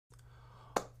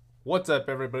What's up,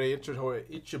 everybody? It's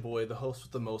your boy, the host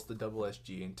with the most, the Double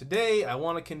SG. And today, I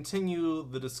want to continue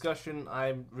the discussion.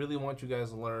 I really want you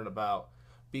guys to learn about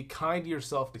be kind to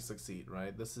yourself to succeed,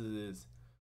 right? This is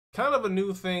kind of a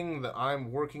new thing that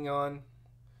I'm working on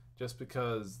just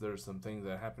because there's some things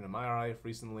that happened in my life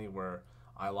recently where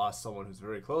I lost someone who's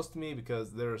very close to me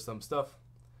because there's some stuff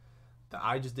that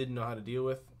I just didn't know how to deal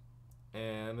with.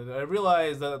 And I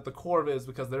realized that at the core of it is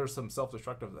because there's some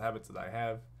self-destructive habits that I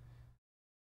have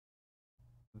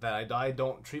that I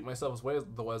don't treat myself as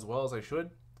well as I should.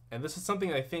 And this is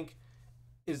something I think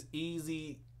is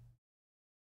easy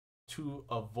to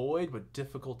avoid but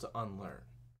difficult to unlearn,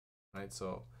 right?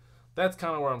 So that's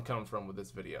kind of where I'm coming from with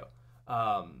this video.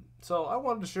 So I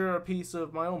wanted to share a piece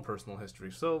of my own personal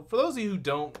history. So for those of you who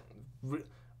don't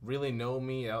really know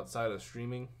me outside of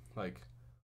streaming, like,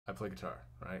 I play guitar,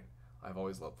 right? I've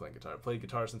always loved playing guitar. I played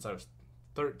guitar since I was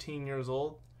 13 years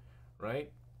old,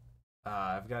 right?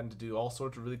 I've gotten to do all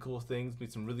sorts of really cool things,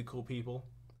 meet some really cool people.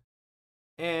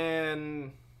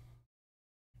 And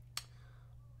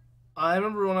I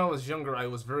remember when I was younger, I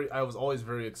was always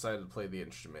very excited to play the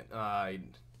instrument. I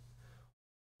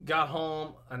got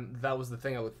home, and that was the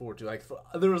thing I looked forward to. Like,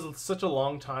 there was such a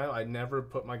long time I never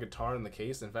put my guitar in the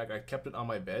case. In fact, I kept it on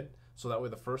my bed, so that way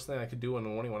the first thing I could do in the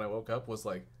morning when I woke up was,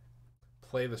 like,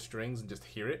 play the strings and just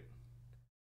hear it,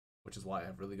 which is why I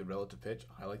have really good relative pitch,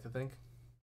 I like to think.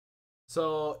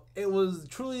 So it was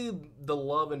truly the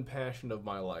love and passion of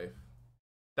my life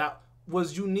that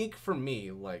was unique for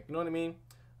me. Like, you know what I mean?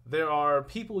 There are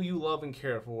people you love and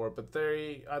care for, but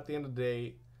they, at the end of the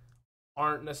day,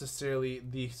 aren't necessarily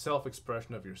the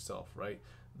self-expression of yourself, right?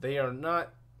 They are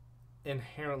not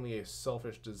inherently a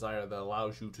selfish desire that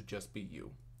allows you to just be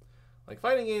you. Like,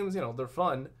 fighting games, you know, they're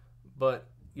fun, but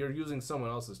you're using someone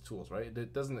else's tools, right?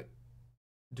 It doesn't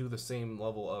do the same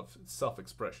level of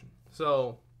self-expression.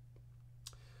 So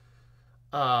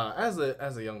as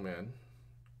a young man,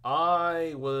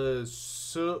 I was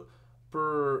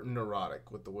super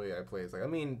neurotic with the way I played. Like, I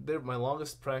mean, my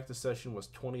longest practice session was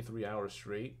 23 hours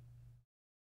straight,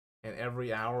 and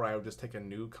every hour I would just take a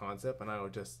new concept and I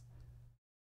would just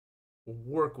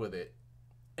work with it,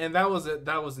 and that was it.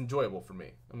 That was enjoyable for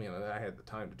me. I mean, I had the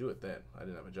time to do it then. I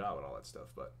didn't have a job and all that stuff,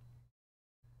 but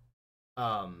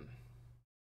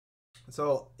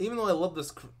so even though I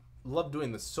love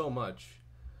doing this so much,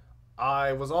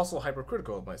 I was also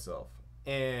hypercritical of myself,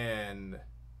 and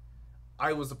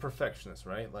I was a perfectionist,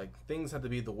 right? Like, things had to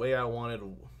be the way I wanted,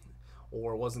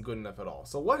 or wasn't good enough at all.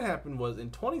 So what happened was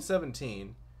in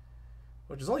 2017,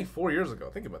 which is only 4 years ago.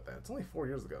 Think about that. It's only 4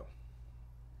 years ago.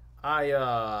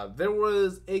 There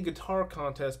was a guitar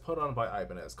contest put on by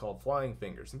Ibanez called Flying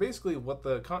Fingers, and basically what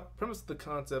the premise of the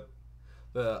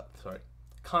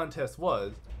contest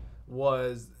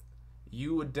was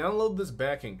you would download this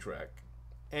backing track,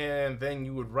 and then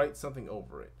you would write something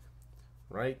over it,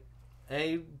 right?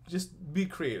 And just be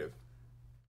creative.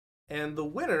 And the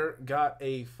winner got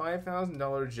a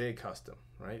 $5,000 J Custom,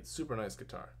 right? Super nice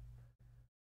guitar.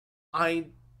 I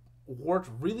worked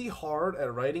really hard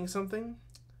at writing something,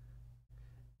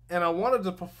 and I wanted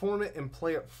to perform it and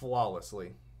play it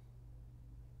flawlessly.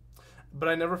 But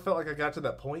I never felt like I got to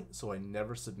that point, so I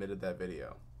never submitted that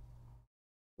video.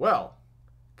 Well,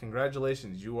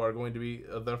 congratulations, you are going to be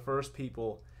the first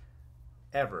people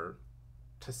ever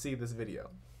to see this video.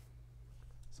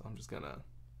 So I'm just gonna,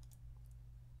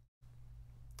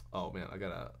 oh man, I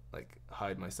gotta, like,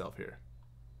 hide myself here.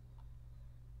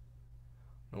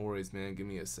 No worries, man, give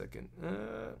me a second.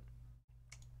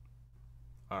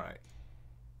 Alright,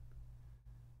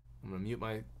 I'm gonna mute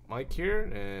my mic here,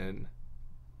 and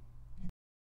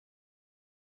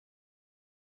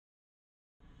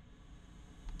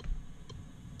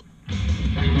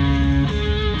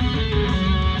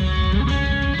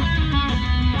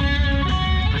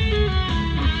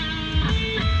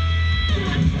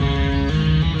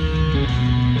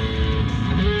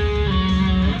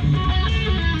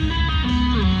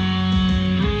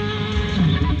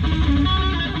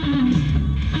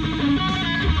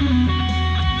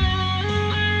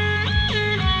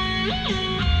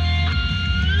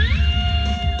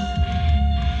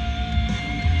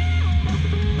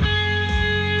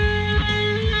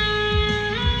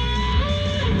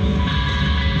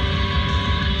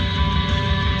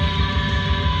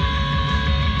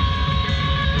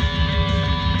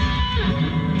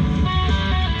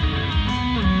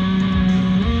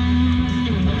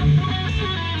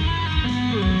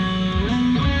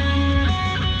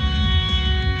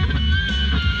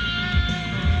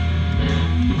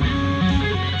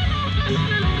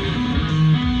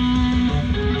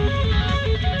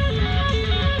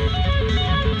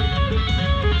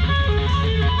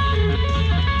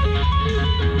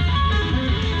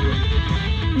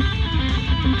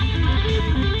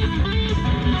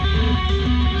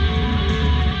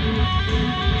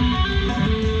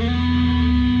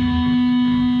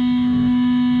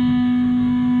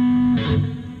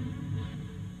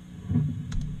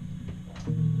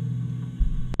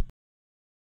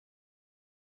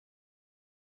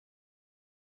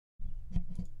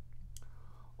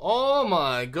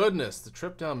my goodness, the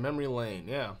trip down memory lane,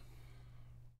 yeah.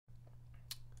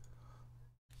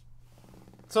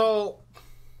 So,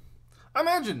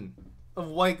 imagine of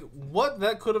like what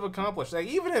that could have accomplished. Like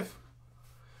even if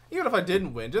I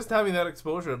didn't win, just having that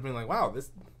exposure of being like, wow,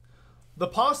 the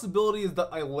possibilities that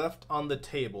I left on the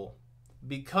table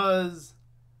because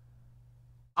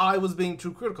I was being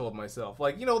too critical of myself.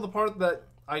 Like, you know, the part that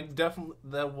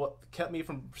what kept me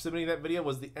from submitting that video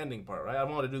was the ending part, right? I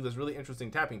wanted to do this really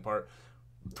interesting tapping part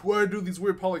where I do these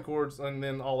weird polychords and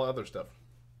then all the other stuff.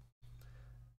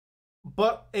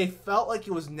 But it felt like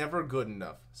it was never good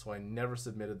enough, so I never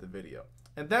submitted the video.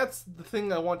 And that's the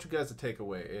thing I want you guys to take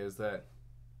away, is that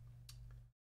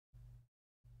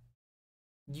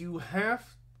you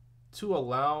have to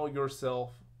allow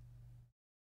yourself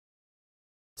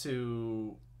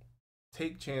to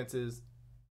take chances.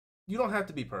 You don't have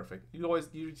to be perfect.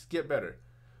 You just get better.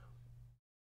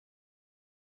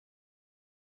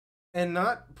 And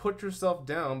not put yourself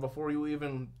down before you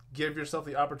even give yourself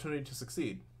the opportunity to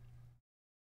succeed.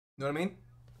 You know what I mean?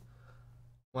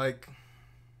 Like,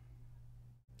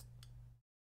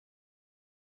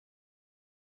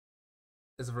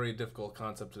 it's a very difficult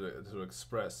concept to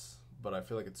express, but I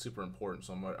feel like it's super important,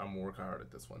 so I'm working hard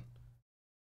at this one.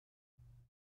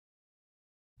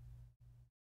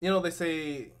 You know, they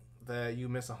say that you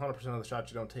miss 100% of the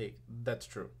shots you don't take. That's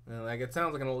true. And like, it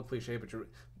sounds like an old cliche, but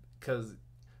because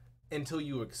until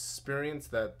you experience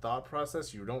that thought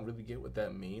process, you don't really get what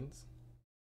that means.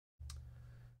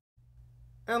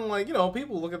 And like, you know,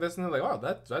 people look at this and they're like, wow,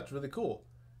 that's really cool.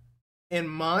 In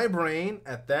my brain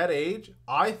at that age,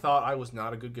 I thought I was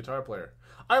not a good guitar player.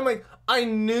 I'm like, I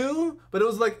knew, but it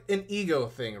was like an ego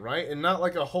thing, right? And not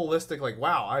like a holistic, like,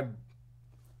 wow,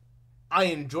 I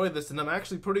enjoy this and I'm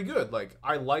actually pretty good. Like,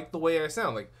 I like the way I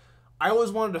sound. Like, I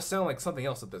always wanted to sound like something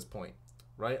else at this point,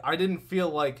 right? I didn't feel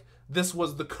like this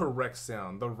was the correct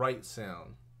sound, the right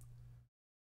sound.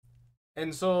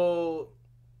 And so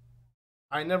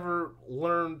I never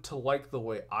learned to like the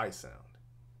way I sound.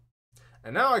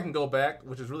 And now I can go back,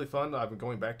 which is really fun. I've been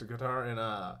going back to guitar and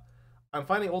I'm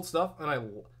finding old stuff and I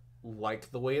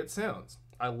like the way it sounds.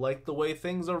 I like the way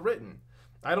things are written.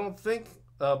 I don't think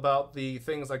about the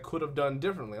things I could have done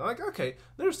differently. I'm like, okay,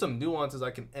 there's some nuances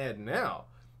I can add now.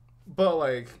 But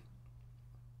like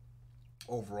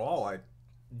overall, I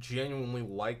genuinely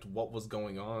liked what was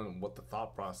going on and what the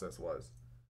thought process was.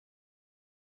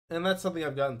 And that's something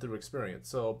I've gotten through experience.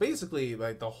 So basically,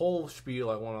 like the whole spiel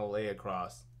I want to lay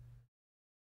across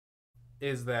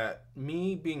is that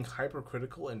me being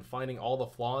hypercritical and finding all the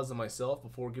flaws in myself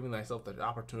before giving myself the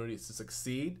opportunities to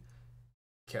succeed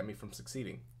kept me from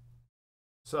succeeding.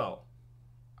 So,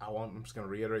 I'm just going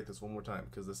to reiterate this one more time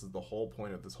because this is the whole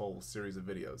point of this whole series of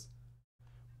videos.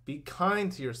 Be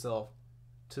kind to yourself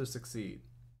to succeed.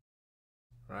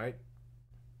 Right?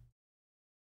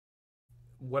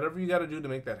 Whatever you got to do to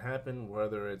make that happen,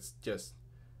 whether it's just,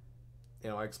 you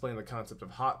know, I explained the concept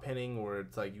of hot penning, where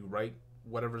it's like you write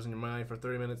whatever's in your mind for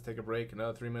 30 minutes, take a break,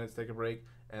 another 3 minutes, take a break,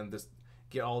 and just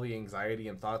get all the anxiety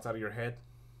and thoughts out of your head.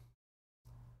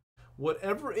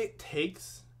 Whatever it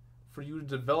takes for you to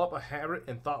develop a habit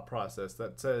and thought process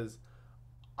that says,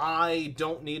 I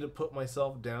don't need to put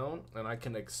myself down and I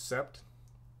can accept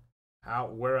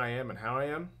where I am and how I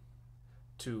am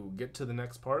to get to the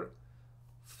next part.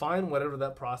 Find whatever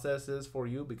that process is for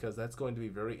you, because that's going to be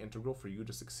very integral for you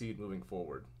to succeed moving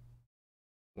forward.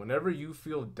 Whenever you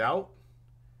feel doubt,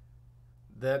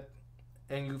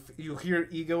 and you hear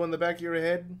ego in the back of your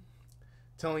head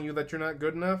telling you that you're not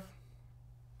good enough,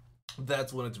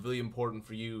 that's when it's really important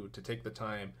for you to take the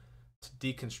time to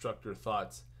deconstruct your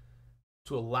thoughts,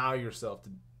 to allow yourself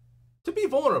to be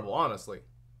vulnerable, honestly.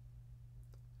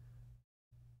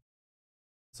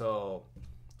 So,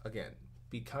 again,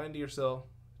 be kind to yourself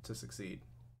to succeed.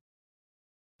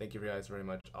 Thank you guys very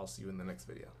much. I'll see you in the next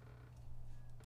video.